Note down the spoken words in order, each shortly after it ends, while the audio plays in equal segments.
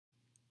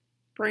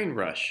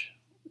Brainrush.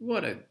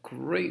 What a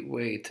great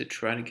way to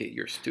try to get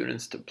your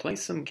students to play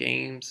some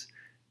games,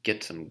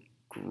 get some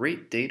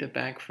great data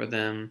back for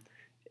them.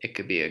 It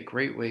could be a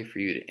great way for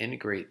you to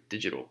integrate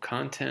digital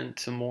content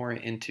some more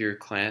into your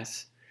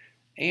class,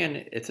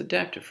 and it's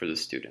adaptive for the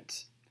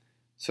students.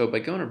 So by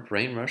going to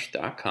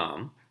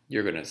brainrush.com,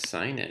 you're going to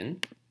sign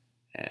in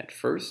at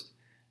first,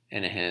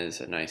 and it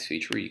has a nice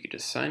feature where you can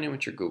just sign in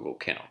with your Google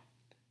account.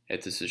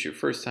 If this is your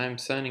first time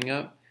signing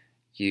up,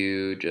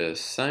 you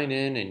just sign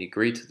in and you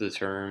agree to the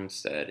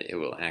terms that it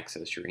will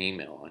access your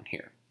email on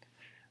here.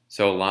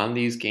 So a lot of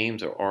these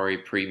games are already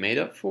pre-made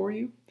up for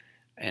you,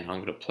 and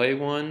I'm going to play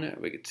one.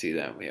 We can see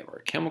that we have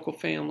our chemical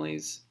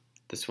families.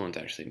 This one's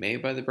actually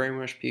made by the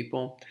Brainrush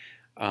people.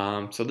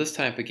 So this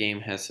type of game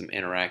has some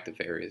interactive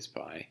areas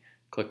by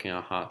clicking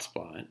on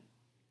hotspot.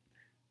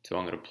 So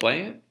I'm going to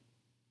play it,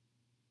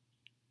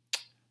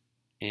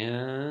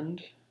 and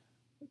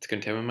it's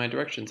going to tell me my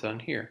directions on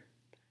here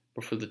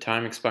before the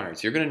time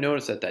expires. You're going to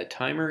notice that that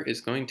timer is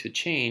going to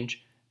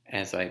change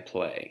as I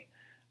play,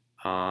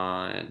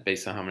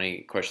 based on how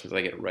many questions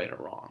I get right or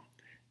wrong.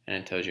 And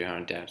it tells you how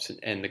it adapts,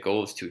 and the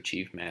goal is to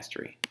achieve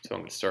mastery. So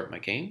I'm going to start my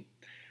game.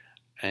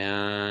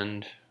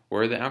 And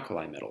where are the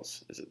alkali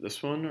metals? Is it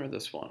this one or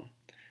this one?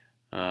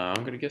 I'm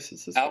going to guess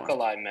it's this one.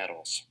 Alkali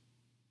metals.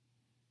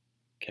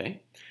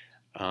 Okay.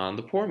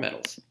 The poor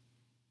metals.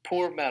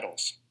 Poor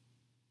metals.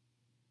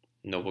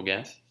 Noble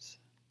gases.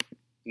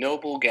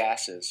 Noble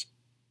gases.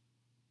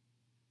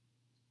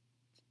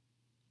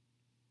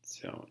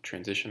 So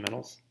transition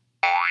metals.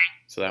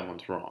 So that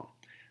one's wrong.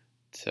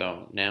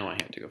 So now I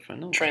have to go find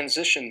another.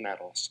 Transition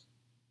metals.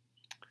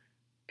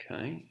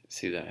 Okay,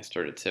 see that I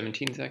started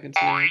 17 seconds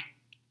now.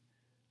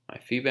 My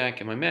feedback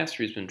and my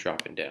mastery has been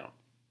dropping down.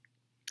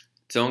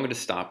 So I'm going to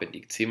stop it.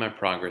 You can see my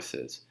progress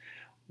is.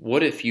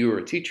 What if you were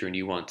a teacher and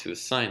you want to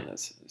assign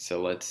this?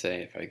 So let's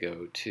say if I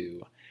go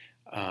to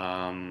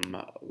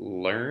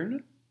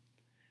learn,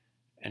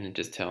 and it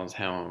just tells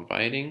how I'm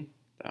inviting,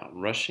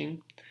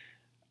 rushing,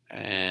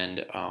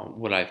 and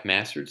what I've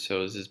mastered.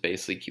 So this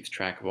basically keeps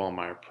track of all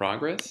my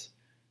progress.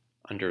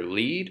 Under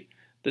lead,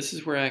 this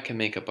is where I can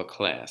make up a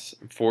class.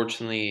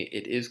 Unfortunately,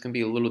 it is going to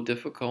be a little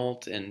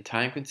difficult and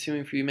time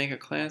consuming for you to make a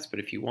class, but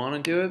if you want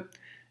to do it,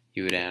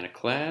 you would add a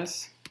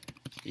class,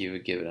 you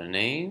would give it a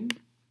name,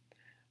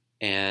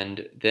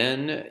 and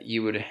then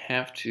you would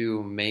have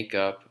to make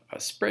up a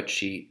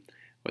spreadsheet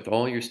with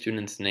all your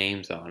students'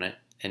 names on it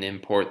and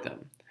import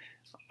them.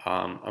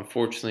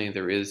 Unfortunately,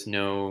 there is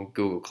no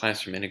Google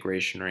Classroom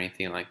integration or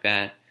anything like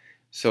that.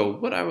 So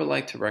what I would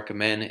like to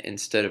recommend,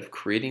 instead of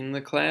creating the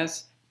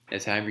class,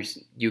 is have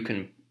you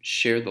can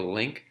share the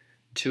link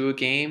to a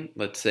game,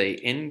 let's say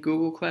in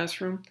Google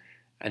Classroom,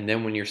 and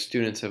then when your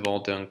students have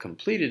all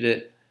completed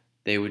it,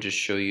 they would just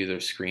show you their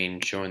screen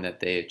showing that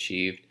they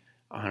achieved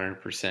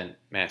 100%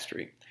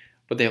 mastery.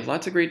 But they have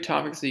lots of great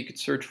topics that you could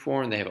search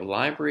for, and they have a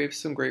library of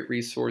some great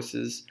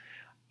resources.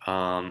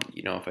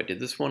 If I did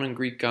this one on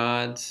Greek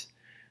gods,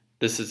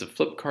 this is a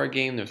flip card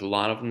game. There's a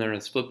lot of them there in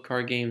this flip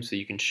card game, so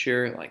you can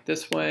share it like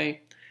this way.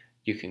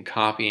 You can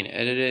copy and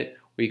edit it,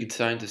 or you can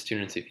assign to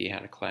students if you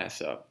had a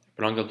class up.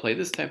 But I'm going to play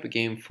this type of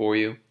game for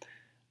you,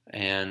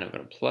 and I'm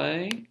going to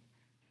play.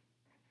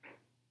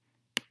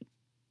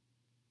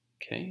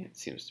 Okay, it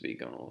seems to be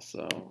going a little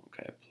slow.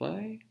 Okay,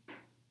 play.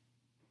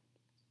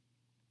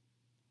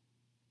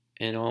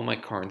 And all my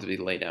cards will be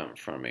laid out in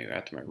front of me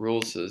after my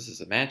rules. So this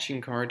is a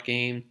matching card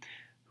game.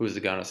 Who is the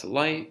goddess of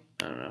light?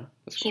 I don't know.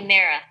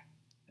 Chimera.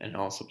 And it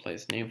also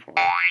plays the name for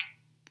me.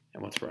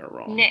 And what's right or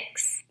wrong?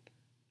 Nyx.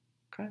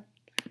 Okay.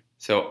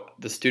 So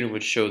the student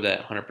would show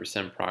that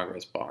 100%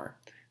 progress bar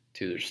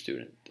to their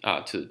student,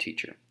 to the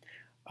teacher.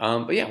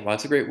 But yeah,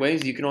 lots of great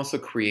ways. You can also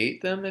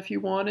create them if you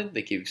wanted.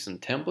 They give you some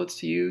templates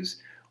to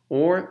use.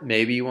 Or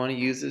maybe you want to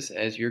use this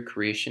as your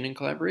creation and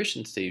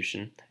collaboration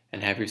station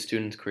and have your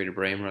students create a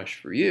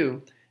Brainrush for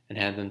you and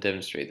have them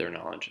demonstrate their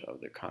knowledge of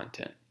their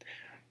content.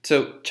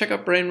 So check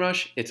out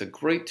Brainrush. It's a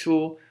great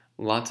tool,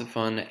 lots of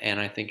fun,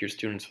 and I think your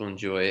students will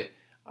enjoy it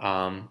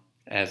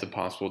as a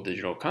possible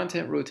digital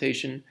content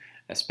rotation,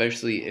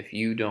 especially if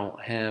you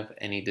don't have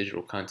any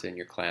digital content in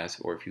your class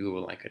or if you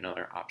would like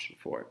another option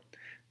for it.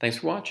 Thanks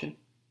for watching.